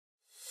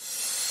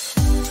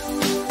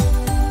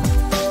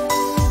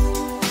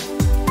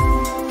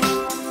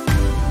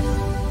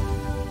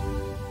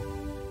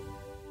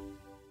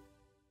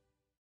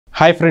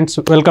Hi friends,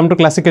 welcome to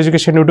classic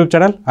education YouTube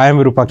channel. I am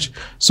Virupaksh.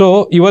 So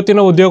ಇವತ್ತಿನ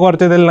ಉದ್ಯೋಗ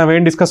ವಾರ್ತೆಯಲ್ಲಿ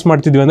ನಾವೇನು discuss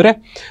ಮಾಡ್ತಿದ್ವಿ ಅಂದರೆ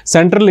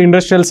ಸೆಂಟ್ರಲ್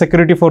ಇಂಡಸ್ಟ್ರಿಯಲ್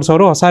ಸೆಕ್ಯೂರಿಟಿ ಫೋರ್ಸ್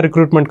ಅವರು ಹೊಸ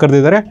ರಿಕ್ರೂಟ್ಮೆಂಟ್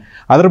ಕರೆದಿದ್ದಾರೆ,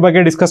 ಅದ್ರ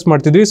ಬಗ್ಗೆ ಡಿಸ್ಕಸ್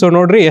ಮಾಡ್ತಿದ್ವಿ. ಸೊ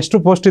ನೋಡ್ರಿ, ಎಷ್ಟು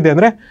ಪೋಸ್ಟ್ ಇದೆ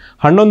ಅಂದರೆ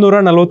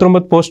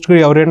 1149 ಪೋಸ್ಟ್ಗಳು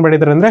ಅವ್ರು ಏನು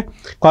ಮಾಡಿದ್ದಾರೆ ಅಂದರೆ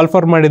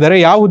ಕಾಲ್ಫರ್ ಮಾಡಿದ್ದಾರೆ.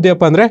 ಯಾವ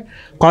ಹುದ್ದೆಯಪ್ಪ ಅಂದರೆ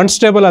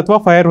ಕಾನ್ಸ್ಟೇಬಲ್ ಅಥವಾ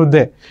ಫೈರ್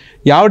ಹುದ್ದೆ.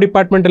 ಯಾವ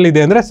ಡಿಪಾರ್ಟ್ಮೆಂಟಲ್ಲಿ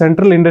ಇದೆ ಅಂದರೆ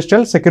ಸೆಂಟ್ರಲ್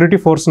ಇಂಡಸ್ಟ್ರಿಯಲ್ ಸೆಕ್ಯೂರಿಟಿ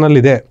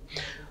ಫೋರ್ಸ್ನಲ್ಲಿದೆ.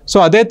 ಸೊ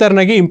ಅದೇ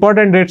ಥರನಾಗಿ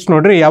ಇಂಪಾರ್ಟೆಂಟ್ ಡೇಟ್ಸ್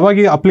ನೋಡ್ರಿ,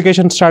 ಯಾವಾಗ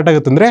ಅಪ್ಲಿಕೇಶನ್ ಸ್ಟಾರ್ಟ್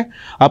ಆಗುತ್ತೆ ಅಂದರೆ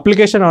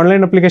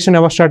ಆನ್ಲೈನ್ ಅಪ್ಲಿಕೇಶನ್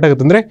ಯಾವಾಗ ಸ್ಟಾರ್ಟ್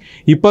ಆಗುತ್ತೆ ಅಂದರೆ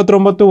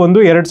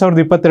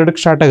 29/1/2022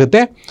 ಸ್ಟಾರ್ಟ್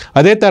ಆಗುತ್ತೆ.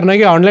 ಅದೇ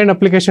ಥರನಾಗಿ ಆನ್ಲೈನ್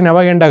ಅಪ್ಲಿಕೇಶನ್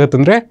ಯಾವಾಗ ಎಂಡ್ ಆಗುತ್ತೆ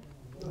ಅಂದರೆ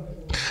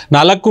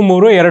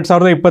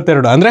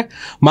 4/3/2022 ಅಂದರೆ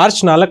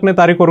ಮಾರ್ಚ್ 4ನೇ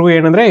ತಾರೀಕುವರೆಗೂ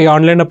ಏನಂದರೆ ಈ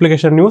ಆನ್ಲೈನ್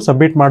ಅಪ್ಲಿಕೇಶನ್ ನೀವು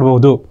ಸಬ್ಮಿಟ್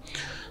ಮಾಡ್ಬೋದು.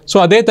 ಸೊ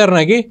ಅದೇ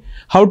ಥರನಾಗಿ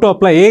ಹೌ ಟು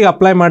ಅಪ್ಲೈ, ಹೇಗೆ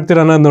ಅಪ್ಲೈ ಮಾಡ್ತೀರ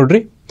ಅನ್ನೋದು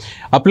ನೋಡ್ರಿ.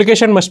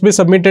 Application must be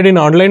submitted in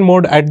online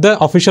mode at the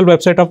official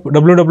website of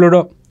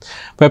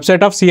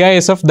website of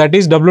CISF, that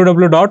is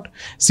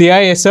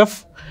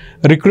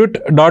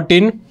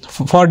www.cisfrecruit.in.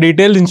 For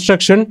detailed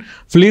instruction,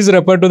 please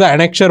refer to the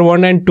Annexure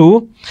 1 and 2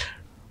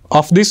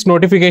 of this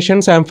notification.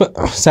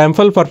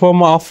 Sample perform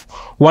of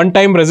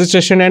one-time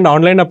registration and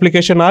online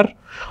application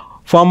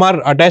form are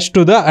attached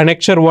to the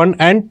Annexure 1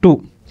 and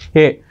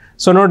 2A.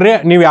 So ನೋಡ್ರಿ,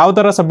 ನೀವು ಯಾವ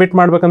ಥರ submit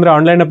ಮಾಡಬೇಕಂದ್ರೆ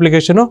online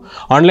application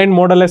online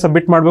ಮೋಡಲ್ಲೇ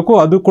submit ಮಾಡಬೇಕು.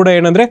 ಅದು ಕೂಡ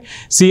ಏನಂದರೆ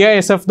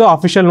CISFದು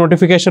official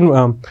notification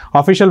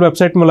official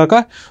website ಮೂಲಕ.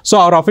 ಸೊ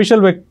ಅವ್ರ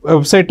ಅಫಿಷಿಯಲ್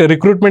ವೆಬ್ಸೈಟ್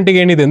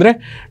ರಿಕ್ರೂಟ್ಮೆಂಟಿಗೆ ಏನಿದೆ ಅಂದರೆ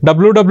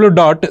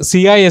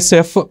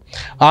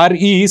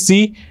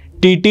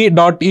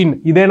www.CISFrecruit.in.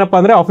 ಇದೇನಪ್ಪ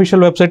ಅಂದರೆ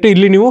ಅಫಿಷಿಯಲ್ ವೆಬ್ಸೈಟ್.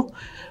 ಇಲ್ಲಿ ನೀವು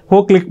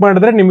ಹೋಗಿ ಕ್ಲಿಕ್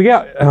ಮಾಡಿದ್ರೆ ನಿಮಗೆ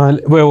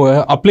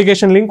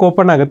ಅಪ್ಲಿಕೇಶನ್ ಲಿಂಕ್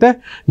ಓಪನ್ ಆಗುತ್ತೆ.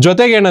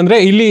 ಜೊತೆಗೆ ಏನಂದರೆ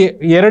ಇಲ್ಲಿ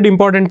ಎರಡು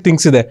ಇಂಪಾರ್ಟೆಂಟ್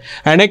ಥಿಂಗ್ಸ್ ಇದೆ.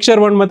 Annexure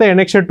 1 ಮತ್ತು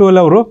Annexure 2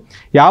 ಅವರು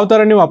ಯಾವ ಥರ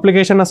ನೀವು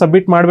ಅಪ್ಲಿಕೇಶನ್ನ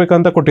ಸಬ್ಮಿಟ್ ಮಾಡಬೇಕು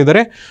ಅಂತ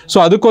ಕೊಟ್ಟಿದ್ದಾರೆ. ಸೊ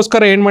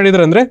ಅದಕ್ಕೋಸ್ಕರ ಏನು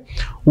ಮಾಡಿದ್ದಾರೆ ಅಂದರೆ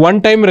ಒನ್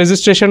ಟೈಮ್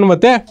ರಿಜಿಸ್ಟ್ರೇಷನ್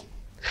ಮತ್ತು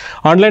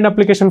ಆನ್ಲೈನ್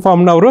ಅಪ್ಲಿಕೇಶನ್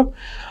ಫಾರ್ಮ್ನ ಅವರು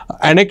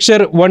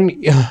Annexure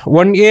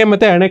 1A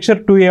ಮತ್ತು Annexure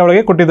 2A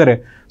ಒಳಗೆ ಕೊಟ್ಟಿದ್ದಾರೆ.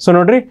 ಸೊ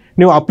ನೋಡಿರಿ,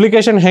 ನೀವು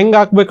ಅಪ್ಲಿಕೇಶನ್ ಹೆಂಗೆ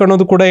ಹಾಕ್ಬೇಕು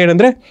ಅನ್ನೋದು ಕೂಡ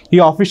ಏನಂದರೆ ಈ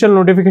ಆಫಿಷಿಯಲ್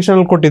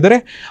ನೋಟಿಫಿಕೇಷನಲ್ಲಿ ಕೊಟ್ಟಿದ್ದಾರೆ.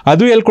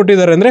 ಅದು ಎಲ್ಲಿ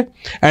ಕೊಟ್ಟಿದ್ದಾರೆ ಅಂದರೆ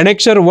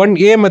Annexure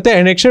 1A ಮತ್ತು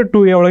Annexure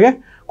 2A ಒಳಗೆ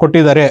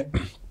ಕೊಟ್ಟಿದ್ದಾರೆ.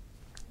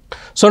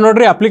 ಸೊ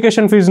ನೋಡಿರಿ,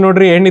 ಅಪ್ಲಿಕೇಶನ್ ಫೀಸ್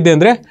ನೋಡಿರಿ ಏನಿದೆ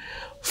ಅಂದರೆ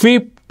fee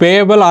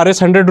payable RS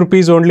 100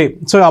 rupees only.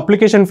 So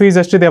application fees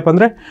ಎಷ್ಟಿದೆಯಪ್ಪ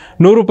ಅಂದರೆ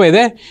 100 ರೂಪಾಯಿ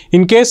ಇದೆ.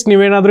 ಇನ್ ಕೇಸ್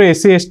ನೀವೇನಾದರೂ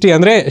SC ST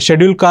ಅಂದರೆ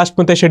ಶೆಡ್ಯೂಲ್ ಕಾಸ್ಟ್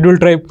ಮತ್ತು ಶೆಡ್ಯೂಲ್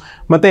ಟ್ರೈಬ್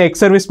ಮತ್ತು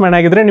ಎಕ್ಸ್ ಸರ್ವಿಸ್ ಮ್ಯಾನ್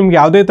ಆಗಿದ್ದರೆ ನಿಮ್ಗೆ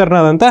ಯಾವುದೇ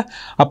ಥರನಾದಂಥ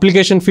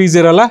ಅಪ್ಲಿಕೇಶನ್ ಫೀಸ್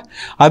ಇರೋಲ್ಲ.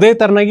 ಅದೇ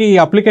ಥರನಾಗಿ ಈ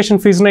ಅಪ್ಲಿಕೇಶನ್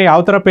ಫೀಸ್ನ ಯಾವ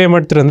ಥರ pay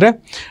ಮಾಡ್ತೀರಂದರೆ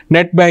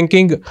net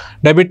banking,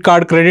 debit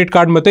card, credit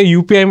card ಮತ್ತು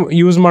UPI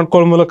ಯೂಸ್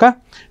ಮಾಡ್ಕೊಳ್ಳೋ ಮೂಲಕ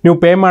ನೀವು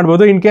ಪೇ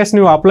ಮಾಡ್ಬೋದು. ಇನ್ ಕೇಸ್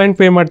ನೀವು ಆಫ್ಲೈನ್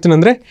ಪೇ ಮಾಡ್ತೀನಿ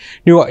ಅಂದರೆ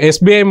ನೀವು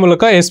SBI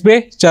ಮೂಲಕ SBI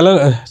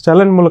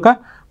ಚಲನ್ ಮೂಲಕ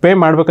ಪೇ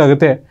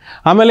ಮಾಡಬೇಕಾಗುತ್ತೆ.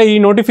 ಆಮೇಲೆ ಈ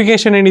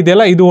ನೋಟಿಫಿಕೇಷನ್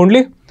ಏನಿದೆಯಲ್ಲ ಇದು ಓನ್ಲಿ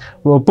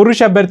ಪುರುಷ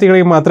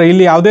ಅಭ್ಯರ್ಥಿಗಳಿಗೆ ಮಾತ್ರ.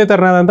 ಇಲ್ಲಿ ಯಾವುದೇ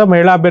ಥರನಾದಂಥ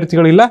ಮಹಿಳಾ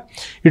ಅಭ್ಯರ್ಥಿಗಳಿಲ್ಲ.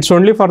 It's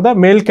only for the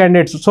mail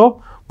candidates. So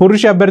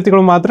ಪುರುಷ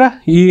ಅಭ್ಯರ್ಥಿಗಳು ಮಾತ್ರ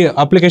ಈ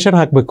ಅಪ್ಲಿಕೇಶನ್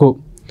ಹಾಕಬೇಕು.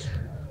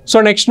 ಸೊ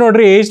ನೆಕ್ಸ್ಟ್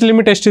ನೋಡಿರಿ, ಏಜ್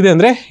ಲಿಮಿಟ್ ಎಷ್ಟಿದೆ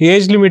ಅಂದರೆ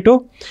age limit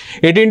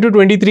 18 to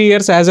 23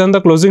 years as on the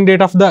closing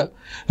date of the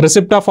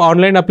receipt of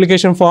online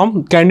application form.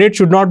 Candidate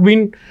should not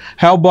been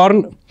have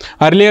Born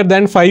earlier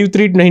than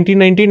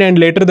 5/3/1919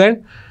 and later than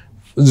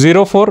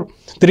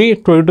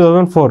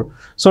 04/3/2004.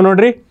 So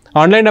ನೋಡಿರಿ,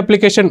 online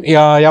application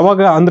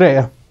ಯಾವಾಗ ಅಂದರೆ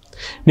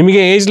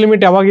ನಿಮಗೆ age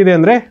limit ಯಾವಾಗಿದೆ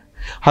ಅಂದರೆ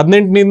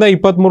 18 to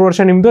 23 ವರ್ಷ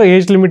ನಿಮ್ಮದು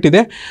age limit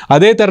ಇದೆ.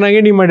 ಅದೇ ಥರನಾಗಿ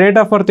ನಿಮ್ಮ ಡೇಟ್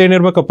ಆಫ್ ಬರ್ತ್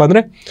ಏನಿರಬೇಕಪ್ಪ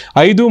ಅಂದರೆ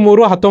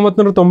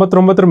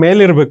 5/3/1999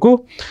 ಮೇಲೆ ಇರಬೇಕು.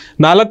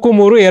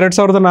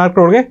 4/3/2004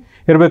 ಒಳಗೆ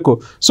ಇರಬೇಕು.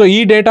 ಸೊ ಈ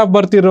ಡೇಟ್ ಆಫ್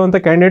ಬರ್ತ್ ಇರುವಂಥ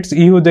ಕ್ಯಾಂಡಿಡೇಟ್ಸ್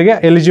ಈ ಹುದ್ದೆಗೆ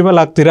ಎಲಿಜಿಬಲ್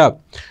ಆಗ್ತೀರಾ.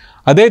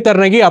 ಅದೇ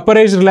ಥರನಾಗಿ ಅಪರ್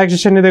ಏಜ್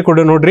ರಿಲ್ಯಾಕ್ಸೇಷನ್ ಇದೆ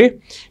ಕೊಡು ನೋಡಿರಿ.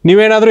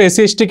 ನೀವೇನಾದರೂ SC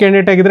ST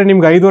ಕ್ಯಾಂಡಿಡೇಟ್ ಆಗಿದ್ದರೆ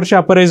ನಿಮ್ಗೆ 5 ವರ್ಷ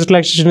ಅಪರ್ ಏಜ್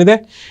ರಿಲ್ಯಾಕ್ಸೇಷನ್ ಇದೆ.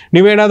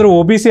 ನೀವೇನಾದರೂ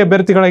OBC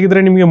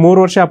ಅಭ್ಯರ್ಥಿಗಳಾಗಿದ್ದರೆ ನಿಮಗೆ 3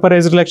 ವರ್ಷ ಅಪರ್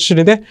ಏಜ್ ರಿಲ್ಯಾಕ್ಸೇಷನ್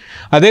ಇದೆ.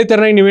 ಅದೇ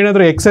ಥರನಾಗಿ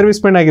ನೀವೇನಾದರೂ ಎಕ್ಸ್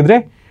ಸರ್ವಿಸ್ ಮ್ಯಾನ್ ಆಗಿದ್ದರೆ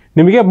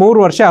ನಿಮಗೆ 3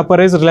 ವರ್ಷ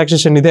ಅಪರ್ ಏಜ್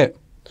ರಿಲ್ಯಾಕ್ಸೇಷನ್ ಇದೆ.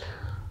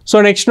 ಸೊ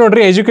ನೆಕ್ಸ್ಟ್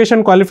ನೋಡಿರಿ,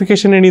 ಎಜುಕೇಷನ್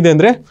ಕ್ವಾಲಿಫಿಕೇಷನ್ ಏನಿದೆ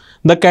ಅಂದರೆ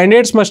the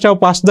candidates must have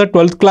pass the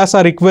 12th class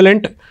R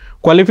equivalent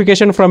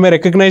qualification from A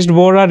recognised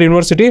board R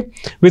university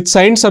with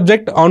science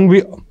subject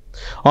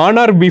on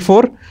R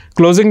before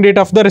closing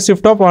date of the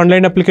receipt of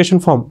online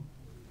application form.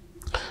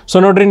 So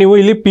ನೋಡಿರಿ, ನೀವು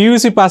ಇಲ್ಲಿ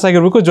PUC pass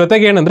ಆಗಿರಬೇಕು.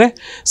 ಜೊತೆಗೆ ಏನಂದರೆ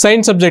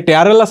science subject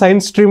ಯಾರೆಲ್ಲ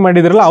science stream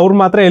ಮಾಡಿದಿರಲ್ಲ ಅವ್ರು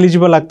ಮಾತ್ರ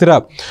eligible ಆಗ್ತೀರಾ.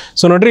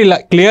 ಸೊ ನೋಡಿರಿ, ಇಲ್ಲ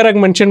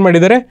ಕ್ಲಿಯರಾಗಿ ಮೆನ್ಷನ್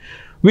ಮಾಡಿದ್ದಾರೆ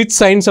ವಿತ್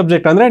ಸೈನ್ಸ್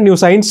ಸಬ್ಜೆಕ್ಟ್ ಅಂದರೆ ನೀವು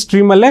ಸೈನ್ಸ್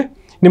ಸ್ಟ್ರೀಮಲ್ಲೇ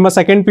ನಿಮ್ಮ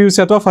ಸೆಕೆಂಡ್ PUC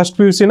ಅಥವಾ ಫಸ್ಟ್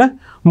PUCನ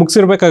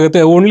ಮುಗಿಸಿರ್ಬೇಕಾಗುತ್ತೆ.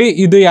 ಓನ್ಲಿ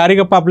ಇದು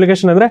ಯಾರಿಗಪ್ಪ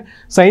ಅಪ್ಲಿಕೇಶನ್ ಅಂದರೆ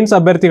ಸೈನ್ಸ್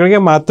ಅಭ್ಯರ್ಥಿಗಳಿಗೆ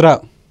ಮಾತ್ರ.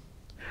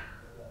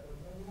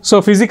 ಸೊ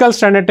ಫಿಸಿಕಲ್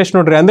ಸ್ಟ್ಯಾಂಡರ್ಡ್ ಟೆಸ್ಟ್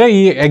ನೋಡ್ರಿ, ಅಂದರೆ ಈ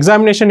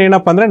ಎಕ್ಸಾಮಿನೇಷನ್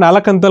ಏನಪ್ಪ ಅಂದರೆ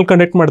 4 ಹಂತದಲ್ಲಿ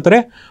ಕಂಡಕ್ಟ್ ಮಾಡ್ತಾರೆ.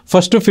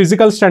 ಫಸ್ಟು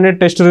ಫಿಸಿಕಲ್ ಸ್ಟ್ಯಾಂಡರ್ಡ್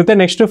ಟೆಸ್ಟ್ ಇರುತ್ತೆ,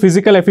 ನೆಕ್ಸ್ಟು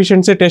ಫಿಸಿಕಲ್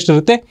ಎಫಿಷಿಯನ್ಸಿ ಟೆಸ್ಟ್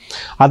ಇರುತ್ತೆ,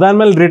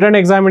 ಅದಾದಮೇಲೆ ರಿಟರ್ನ್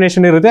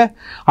ಎಕ್ಸಾಮಿನೇಷನ್ ಇರುತ್ತೆ,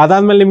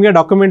 ಅದಾದಮೇಲೆ ನಿಮಗೆ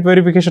ಡಾಕ್ಯುಮೆಂಟ್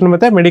ವೆರಿಫಿಕೇಷನ್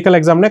ಮತ್ತು ಮೆಡಿಕಲ್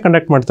ಎಕ್ಸಾಮ್ನೇ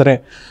ಕಂಡಕ್ಟ್ ಮಾಡ್ತಾರೆ.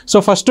 ಸೊ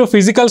ಫಸ್ಟು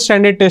ಫಿಸಿಕಲ್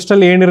ಸ್ಟ್ಯಾಂಡರ್ಡ್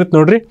ಟೆಸ್ಟಲ್ಲಿ ಏನಿರುತ್ತೆ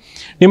ನೋಡಿರಿ,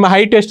 ನಿಮ್ಮ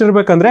ಹೈಟ್ ಎಷ್ಟು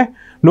ಇರಬೇಕಂದ್ರೆ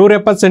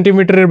 170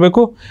 ಸೆಂಟಿಮೀಟರ್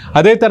ಇರಬೇಕು.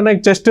 ಅದೇ ಥರನಾಗಿ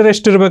ಚೆಸ್ಟ್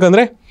ಎಷ್ಟು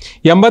ಇರಬೇಕಂದ್ರೆ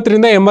 80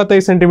 to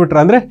 85 ಸೆಂಟಿಮೀಟರ್,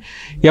 ಅಂದರೆ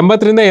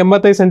 80 to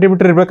 85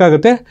 ಸೆಂಟಿಮೀಟರ್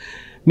ಇರಬೇಕಾಗುತ್ತೆ.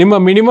 ನಿಮ್ಮ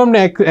ಮಿನಿಮಮ್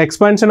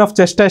ಎಕ್ಸ್ಪಾನ್ಷನ್ ಆಫ್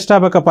ಚೆಸ್ಟ್ ಎಷ್ಟು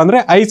ಆಗಬೇಕಪ್ಪ ಅಂದರೆ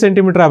 5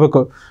 ಸೆಂಟಿಮೀಟರ್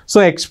ಆಗಬೇಕು. ಸೊ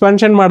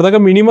ಎಕ್ಸ್ಪಾನ್ಷನ್ ಮಾಡಿದಾಗ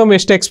ಮಿನಿಮಮ್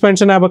ಎಷ್ಟು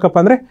ಎಕ್ಸ್ಪಾನ್ಷನ್ ಆಗಬೇಕಪ್ಪ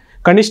ಅಂದರೆ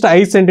ಕನಿಷ್ಠ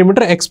 5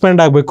 ಸೆಂಟಿಮೀಟರ್ ಎಕ್ಸ್ಪ್ಯಾಂಡ್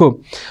ಆಗಬೇಕು.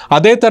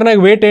 ಅದೇ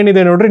ಥರನಾಗಿ ವೇಟ್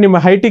ಏನಿದೆ ನೋಡಿರಿ, ನಿಮ್ಮ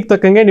ಹೈಟಿಗೆ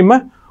ತಕ್ಕಂಗೆ ನಿಮ್ಮ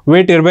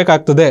ವೇಟ್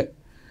ಇರಬೇಕಾಗ್ತದೆ.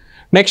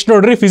 ನೆಕ್ಸ್ಟ್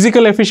ನೋಡ್ರಿ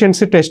physical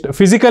efficiency test.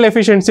 Physical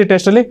efficiency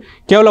ಟೆಸ್ಟಲ್ಲಿ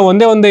ಕೇವಲ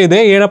ಒಂದೇ ಇದೆ,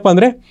 ಏನಪ್ಪ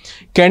ಅಂದರೆ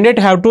candidate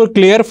have to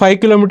clear 5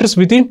 kilometres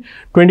within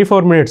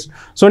 24 minutes.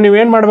 So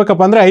ನೀವೇನು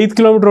ಮಾಡಬೇಕಪ್ಪ ಅಂದರೆ 5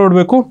 ಕಿಲೋಮೀಟರ್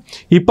ಓಡಬೇಕು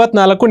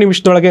 24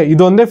 ನಿಮಿಷದೊಳಗೆ.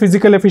 ಇದೊಂದೇ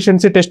ಫಿಸಿಕಲ್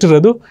ಎಫಿಷಿಯನ್ಸಿ ಟೆಸ್ಟ್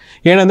ಇರೋದು.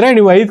 ಏನಂದರೆ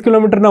ನೀವು 5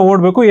 ಕಿಲೋಮೀಟರ್ನ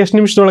ಓಡಬೇಕು ಎಷ್ಟು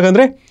ನಿಮಿಷದೊಳಗೆ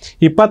ಅಂದರೆ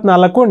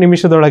 24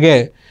 ನಿಮಿಷದೊಳಗೆ.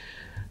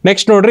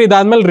 ನೆಕ್ಸ್ಟ್ ನೋಡ್ರಿ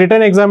ಇದಾದಮೇಲೆ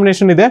ರಿಟರ್ನ್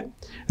ಎಕ್ಸಾಮಿನೇಷನ್ ಇದೆ.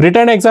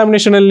 ರಿಟರ್ನ್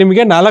ಎಕ್ಸಾಮಿನೇಷನಲ್ಲಿ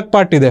ನಿಮಗೆ 4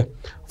 ಪಾರ್ಟ್ ಇದೆ.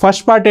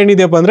 ಫಸ್ಟ್ ಪಾರ್ಟ್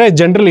ಏನಿದೆಯಪ್ಪ ಅಂದರೆ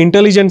general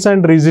intelligence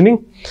and reasoning,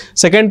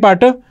 second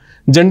part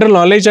general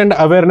knowledge and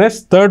awareness,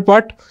 third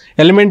part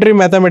elementary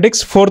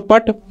mathematics, fourth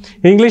part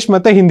English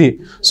ಮತ್ತು ಹಿಂದಿ.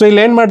 ಸೊ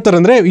ಇಲ್ಲಿ ಏನು ಮಾಡ್ತಾರೆ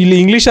ಅಂದರೆ ಇಲ್ಲಿ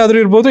ಇಂಗ್ಲೀಷ್ ಆದರೂ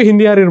ಇರ್ಬೋದು,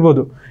 ಹಿಂದಿ ಆದರೂ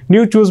ಇರ್ಬೋದು,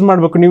 ನೀವು ಚೂಸ್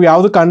ಮಾಡಬೇಕು ನೀವು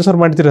ಯಾವುದಕ್ಕೆ ಆನ್ಸರ್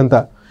ಮಾಡ್ತೀರಂತ.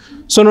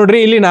 ಸೊ ನೋಡಿರಿ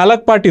ಇಲ್ಲಿ 4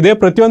 ಪಾರ್ಟ್ ಇದೆ.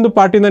 ಪ್ರತಿಯೊಂದು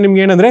ಪಾರ್ಟಿಂದ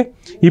ನಿಮ್ಗೆ ಏನಂದರೆ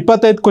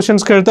 25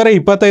 ಕ್ವಶನ್ಸ್ ಕೇಳ್ತಾರೆ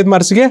 25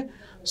 ಮಾರ್ಕ್ಸಿಗೆ.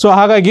 ಸೊ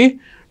ಹಾಗಾಗಿ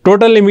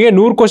ಟೋಟಲ್ ನಿಮಗೆ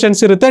 100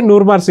 ಕ್ವಶನ್ಸ್ ಇರುತ್ತೆ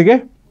 100 ಮಾರ್ಕ್ಸಿಗೆ.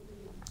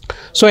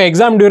 ಸೊ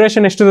ಎಕ್ಸಾಮ್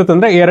ಡ್ಯೂರೇಷನ್ ಎಷ್ಟಿರುತ್ತೆ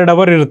ಅಂದರೆ 2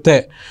 ಅವರ್ ಇರುತ್ತೆ.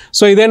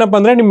 ಸೊ ಇದೇನಪ್ಪ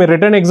ಅಂದರೆ ನಿಮ್ಮ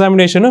ರಿಟರ್ನ್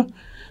ಎಕ್ಸಾಮಿನೇಷನು.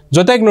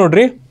 ಜೊತೆಗೆ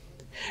ನೋಡಿರಿ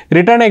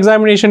ರಿಟರ್ನ್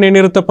ಎಕ್ಸಾಮಿನೇಷನ್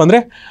ಏನಿರುತ್ತಪ್ಪ ಅಂದರೆ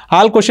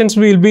all questions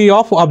will be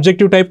of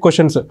objective type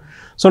questions.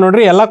 So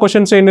ನೋಡಿರಿ ಎಲ್ಲ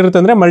ಕ್ವಶನ್ಸ್ ಏನಿರುತ್ತೆ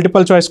ಅಂದರೆ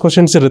ಮಲ್ಟಿಪಲ್ ಚಾಯ್ಸ್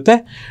ಕ್ವಶನ್ಸ್ ಇರುತ್ತೆ.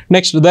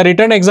 Next the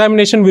return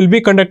examination will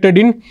be conducted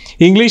in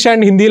English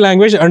and Hindi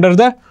language under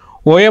the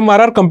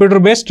OMRR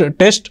computer based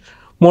test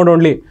mode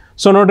only.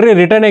 So ನೋಡಿರಿ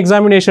return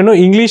examination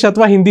English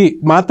ಅಥವಾ ಹಿಂದಿ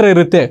ಮಾತ್ರ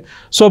ಇರುತ್ತೆ.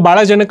 So ಭಾಳ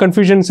ಜನ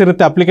ಕನ್ಫ್ಯೂಷನ್ಸ್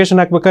ಇರುತ್ತೆ ಅಪ್ಲಿಕೇಶನ್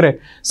ಹಾಕ್ಬೇಕಾರೆ,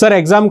 ಸರ್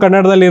ಎಕ್ಸಾಮ್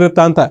ಕನ್ನಡದಲ್ಲಿ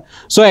ಇರುತ್ತಾ ಅಂತ.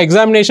 ಸೊ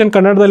ಎಕ್ಸಾಮಿನೇಷನ್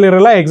ಕನ್ನಡದಲ್ಲಿ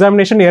ಇರಲ್ಲ,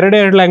 ಎಕ್ಸಾಮಿನೇಷನ್ ಎರಡು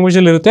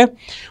ಲ್ಯಾಂಗ್ವೇಜಲ್ಲಿ ಇರುತ್ತೆ.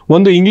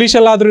 ಒಂದು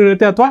ಇಂಗ್ಲೀಷಲ್ಲಾದರೂ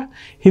ಇರುತ್ತೆ ಅಥವಾ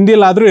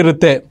ಹಿಂದಿಲಾದರೂ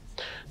ಇರುತ್ತೆ.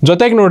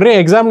 ಜೊತೆಗೆ ನೋಡಿರಿ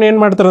ಎಕ್ಸಾಮ್ನ ಏನು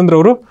ಮಾಡ್ತಾರೆ ಅಂದ್ರೆ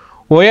ಅವರು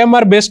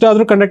OMR ಬೇಸ್ಡ್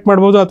ಆದರೂ ಕಂಡಕ್ಟ್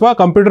ಮಾಡ್ಬೋದು ಅಥವಾ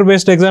ಕಂಪ್ಯೂಟರ್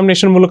ಬೇಸ್ಡ್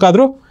ಎಕ್ಸಾಮಿನೇಷನ್ ಮೂಲಕ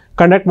ಆದರೂ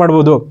ಕಂಡಕ್ಟ್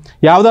ಮಾಡ್ಬೋದು.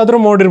 ಯಾವುದಾದ್ರೂ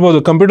ಮೋಡ್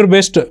ಇರ್ಬೋದು, ಕಂಪ್ಯೂಟರ್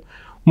ಬೇಸ್ಡ್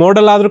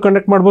ಮೋಡಲ್ಲಾದರೂ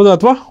ಕಂಡಕ್ಟ್ ಮಾಡ್ಬೋದು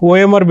ಅಥವಾ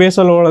OMR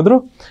ಬೇಸಲ್ಲಿ ಹೋದ್ರೂ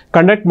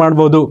ಕಂಡಕ್ಟ್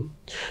ಮಾಡ್ಬೋದು.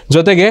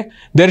 ಜೊತೆಗೆ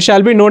there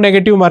shall be no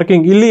negative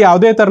marking. ಇಲ್ಲಿ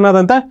ಯಾವುದೇ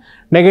ಥರನಾದಂಥ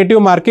ನೆಗೆಟಿವ್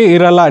ಮಾರ್ಕಿಂಗ್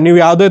ಇರಲ್ಲ. ನೀವು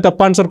ಯಾವುದೇ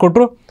ತಪ್ಪು ಆನ್ಸರ್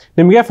ಕೊಟ್ಟರು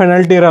ನಿಮಗೆ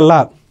ಪೆನಾಲ್ಟಿ ಇರಲ್ಲ.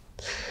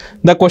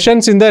 The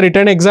questions in the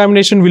return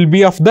examination will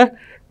be of the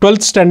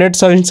 12th standard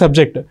science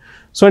subject.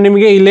 So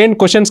ನಿಮಗೆ ಇಲ್ಲೇನು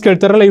ಕ್ವಶನ್ಸ್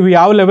ಕೇಳ್ತಾರಲ್ಲ ಇವು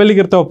ಯಾವ ಲೆವೆಲಿಗೆ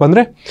ಇರ್ತಾವಪ್ಪ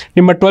ಅಂದರೆ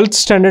ನಿಮ್ಮ 12th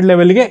ಸ್ಟ್ಯಾಂಡರ್ಡ್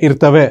ಲೆವೆಲಿಗೆ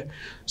ಇರ್ತವೆ.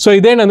 ಸೊ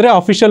ಇದೇನಂದರೆ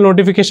ಅಫಿಷಿಯಲ್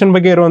ನೋಟಿಫಿಕೇಷನ್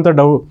ಬಗ್ಗೆ ಇರುವಂಥ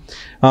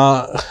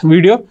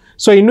ವಿಡಿಯೋ.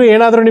 ಸೊ ಇನ್ನೂ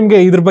ಏನಾದರೂ ನಿಮಗೆ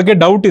ಇದ್ರ ಬಗ್ಗೆ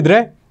ಡೌಟ್ ಇದ್ದರೆ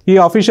ಈ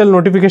ಅಫಿಷಿಯಲ್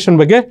ನೋಟಿಫಿಕೇಷನ್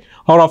ಬಗ್ಗೆ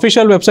ಅವ್ರ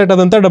ಅಫಿಷಿಯಲ್ ವೆಬ್ಸೈಟ್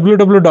ಆದಂಥ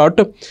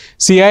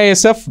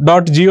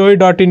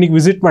www.CISF.gov.in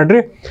ವಿಸಿಟ್ ಮಾಡಿರಿ.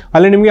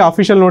 ಅಲ್ಲಿ ನಿಮಗೆ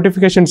ಅಫಿಷಿಯಲ್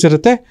ನೋಟಿಫಿಕೇಷನ್ಸ್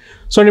ಇರುತ್ತೆ.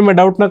 ಸೊ ನಿಮ್ಮ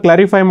ಡೌಟ್ನ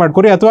ಕ್ಲಾರಿಫೈ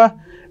ಮಾಡ್ಕೊರಿ. ಅಥವಾ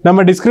ನಮ್ಮ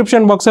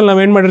ಡಿಸ್ಕ್ರಿಪ್ಷನ್ ಬಾಕ್ಸಲ್ಲಿ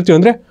ನಾವೇನು ಮಾಡಿರ್ತೀವಿ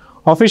ಅಂದರೆ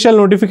ಅಫಿಷಿಯಲ್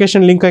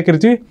ನೋಟಿಫಿಕೇಷನ್ ಲಿಂಕ್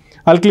ಹಾಕಿರ್ತೀವಿ.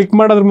 ಅಲ್ಲಿ ಕ್ಲಿಕ್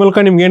ಮಾಡೋದ್ರ ಮೂಲಕ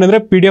ನಿಮ್ಗೆ ಏನಂದರೆ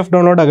PDF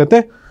ಡೌನ್ಲೋಡ್ ಆಗುತ್ತೆ.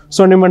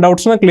 ಸೊ ನಿಮ್ಮ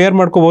ಡೌಟ್ಸ್ನ ಕ್ಲಿಯರ್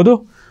ಮಾಡ್ಕೋಬೋದು.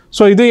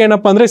 ಸೊ ಇದು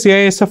ಏನಪ್ಪ ಅಂದರೆ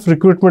CISF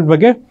ರಿಕ್ರೂಟ್ಮೆಂಟ್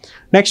ಬಗ್ಗೆ.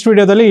 ನೆಕ್ಸ್ಟ್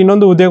ವೀಡಿಯೋದಲ್ಲಿ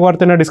ಇನ್ನೊಂದು ಉದ್ಯೋಗ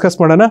ವಾರ್ತೆನ ಡಿಸ್ಕಸ್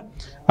ಮಾಡೋಣ.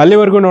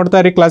 ಅಲ್ಲಿವರೆಗೂ ನೋಡ್ತಾ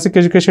ಇರಿ classic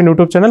education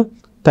YouTube channel.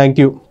 Thank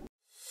you.